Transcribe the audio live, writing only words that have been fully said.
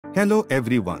Hello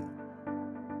everyone.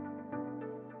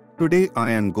 Today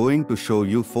I am going to show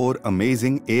you 4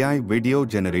 amazing AI video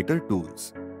generator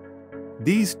tools.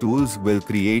 These tools will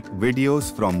create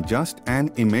videos from just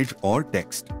an image or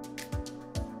text.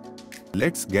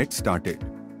 Let's get started.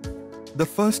 The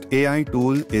first AI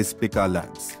tool is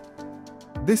Pabs.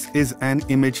 This is an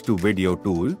image-to-video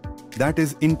tool that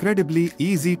is incredibly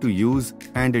easy to use,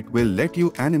 and it will let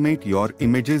you animate your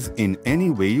images in any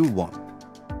way you want.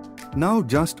 Now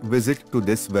just visit to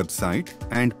this website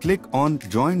and click on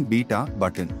Join Beta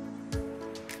button.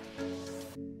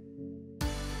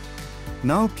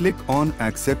 Now click on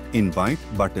Accept Invite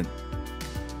button.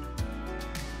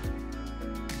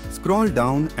 Scroll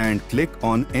down and click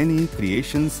on any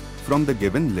creations from the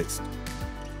given list.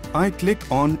 I click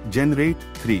on Generate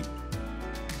 3.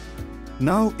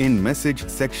 Now in message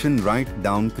section write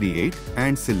down Create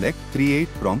and select Create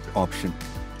Prompt option.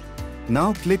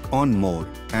 Now click on More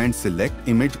and select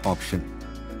Image option.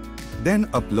 Then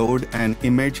upload an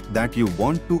image that you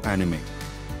want to animate.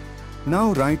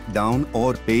 Now write down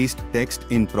or paste text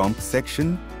in prompt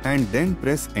section and then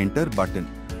press Enter button.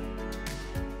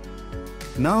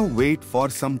 Now wait for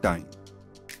some time.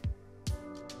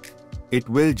 It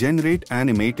will generate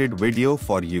animated video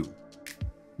for you.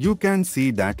 You can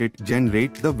see that it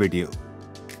generates the video.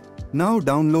 Now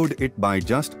download it by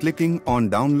just clicking on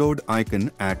download icon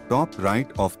at top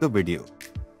right of the video.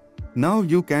 Now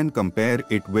you can compare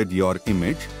it with your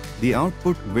image. The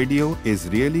output video is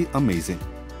really amazing.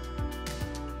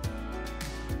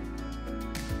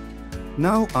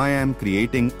 Now I am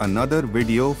creating another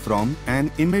video from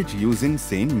an image using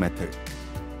same method.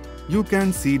 You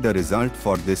can see the result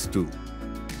for this too.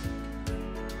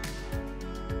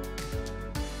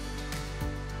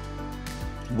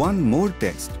 One more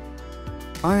test.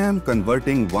 I am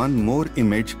converting one more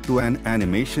image to an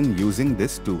animation using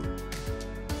this tool.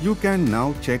 You can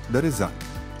now check the result.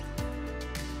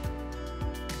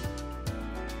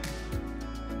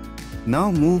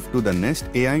 Now move to the next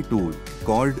AI tool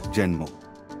called Genmo.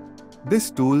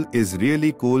 This tool is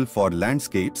really cool for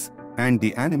landscapes, and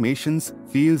the animations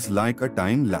feels like a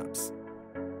time lapse.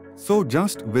 So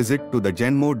just visit to the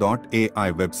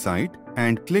genmo.ai website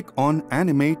and click on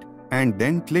Animate and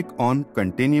then click on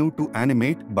Continue to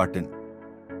Animate button.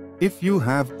 If you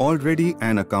have already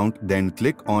an account, then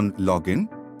click on Login.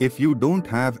 If you don't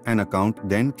have an account,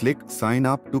 then click Sign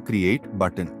Up to Create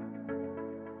button.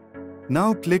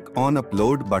 Now click on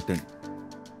Upload button.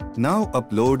 Now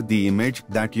upload the image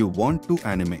that you want to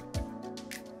animate.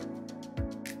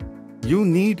 You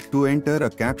need to enter a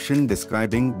caption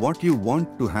describing what you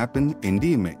want to happen in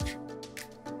the image.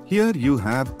 Here you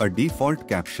have a default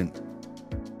caption.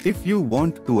 If you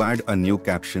want to add a new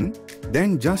caption,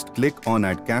 then just click on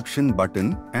Add Caption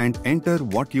button and enter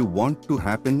what you want to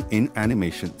happen in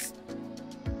animations.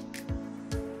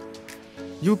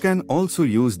 You can also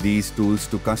use these tools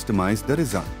to customize the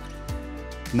result.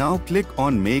 Now click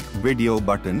on Make Video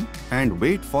button and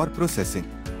wait for processing.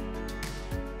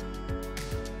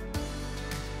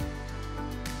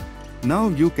 Now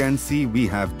you can see we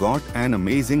have got an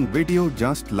amazing video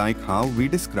just like how we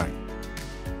described.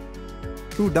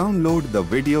 To download the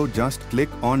video, just click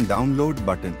on Download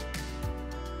button.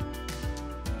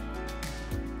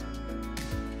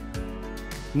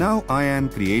 Now I am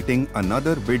creating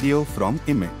another video from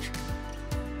image.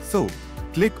 So,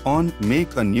 click on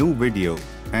Make a new video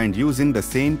and using the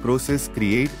same process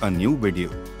create a new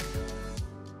video.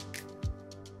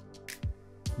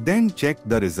 Then check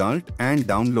the result and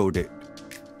download it.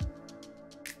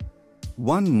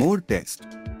 One more test.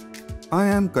 I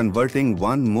am converting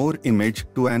one more image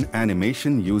to an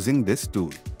animation using this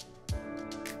tool.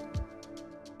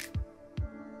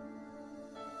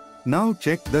 Now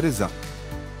check the result.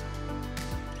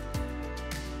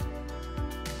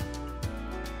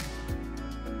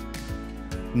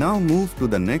 Now move to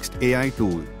the next AI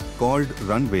tool called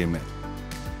Runway.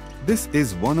 This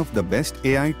is one of the best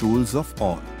AI tools of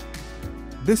all.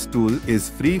 This tool is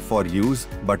free for use,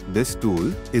 but this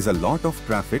tool is a lot of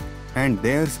traffic, and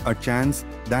there's a chance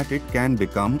that it can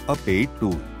become a paid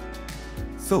tool.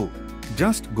 So,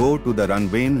 just go to the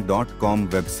runway.com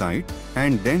website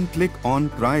and then click on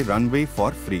Try Runway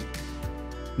for free.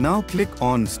 Now click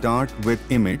on Start with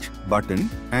Image button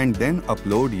and then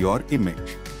upload your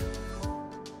image.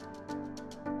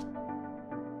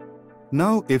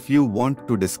 Now if you want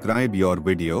to describe your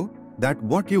video, that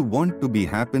what you want to be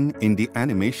happen in the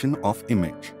animation of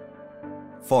image.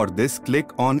 For this, click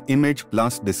on Image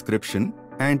plus Description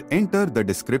and enter the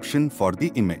description for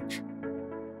the image.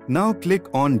 Now click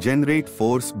on Generate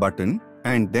Force button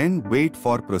and then wait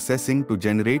for processing to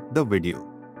generate the video.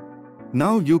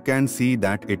 Now you can see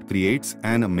that it creates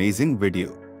an amazing video.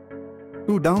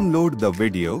 To download the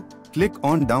video, click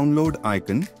on download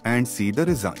icon and see the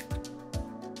result.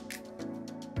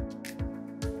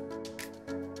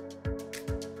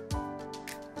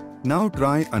 Now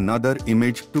try another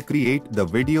image to create the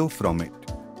video from it.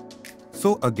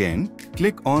 So again,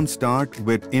 click on start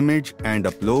with image and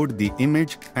upload the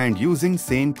image, and using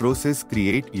same process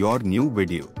create your new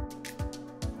video.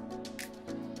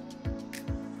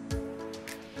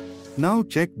 Now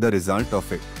check the result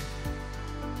of it.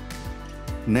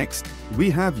 Next, we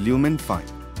have Lumenify.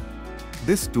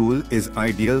 This tool is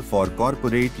ideal for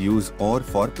corporate use or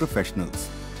for professionals.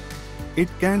 It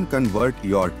can convert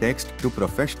your text to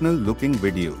professional-looking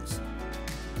videos.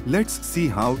 Let's see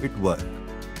how it works.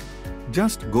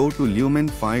 Just go to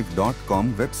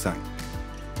lumenify.com website.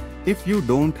 If you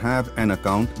don't have an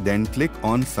account, then click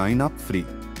on Sign Up Free.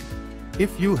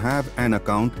 If you have an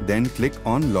account, then click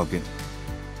on Login.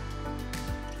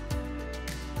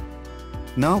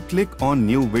 Now click on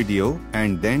New Video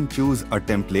and then choose a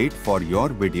template for your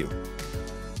video.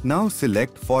 Now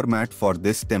select Format for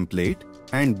this template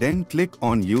and then click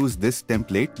on Use this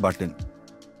template button.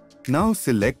 Now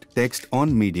select Text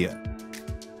on Media.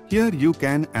 Here you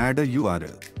can add a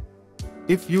URL.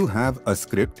 If you have a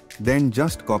script, then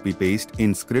just copy-paste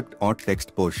in script or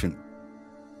text portion.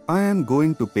 I am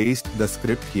going to paste the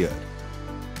script here.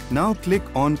 Now click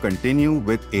on Continue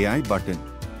with AI button.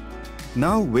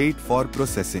 Now wait for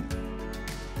processing.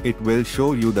 It will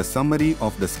show you the summary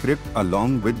of the script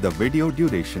along with the video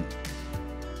duration.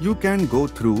 You can go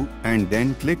through and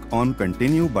then click on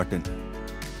Continue button.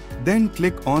 Then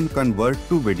click on Convert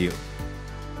to Video.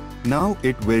 Now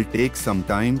it will take some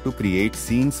time to create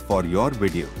scenes for your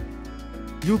video.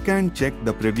 You can check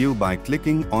the preview by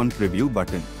clicking on Preview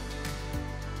button.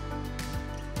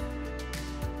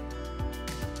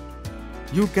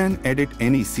 You can edit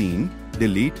any scene,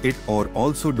 delete it or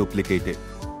also duplicate it.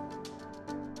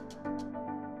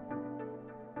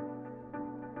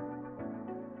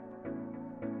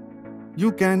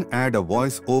 You can add a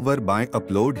voice-over by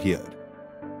upload here.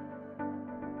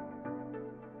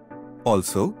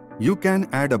 Also, you can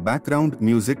add a background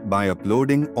music by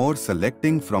uploading or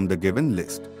selecting from the given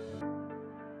list.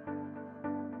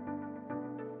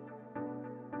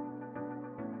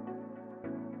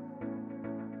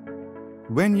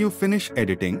 When you finish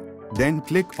editing, then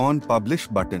click on Publish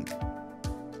button.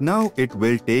 Now it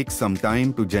will take some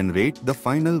time to generate the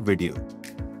final video.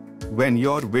 When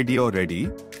your video ready,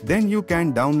 then you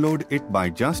can download it by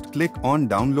just click on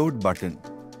Download button.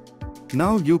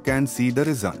 Now you can see the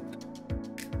result.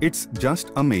 It's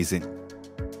just amazing.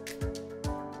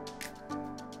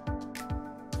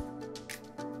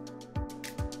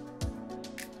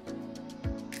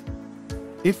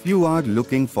 If you are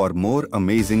looking for more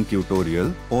amazing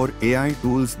tutorial or AI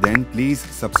tools, then please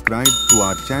subscribe to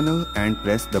our channel and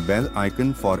press the bell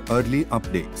icon for early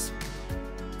updates.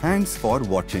 Thanks for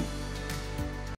watching.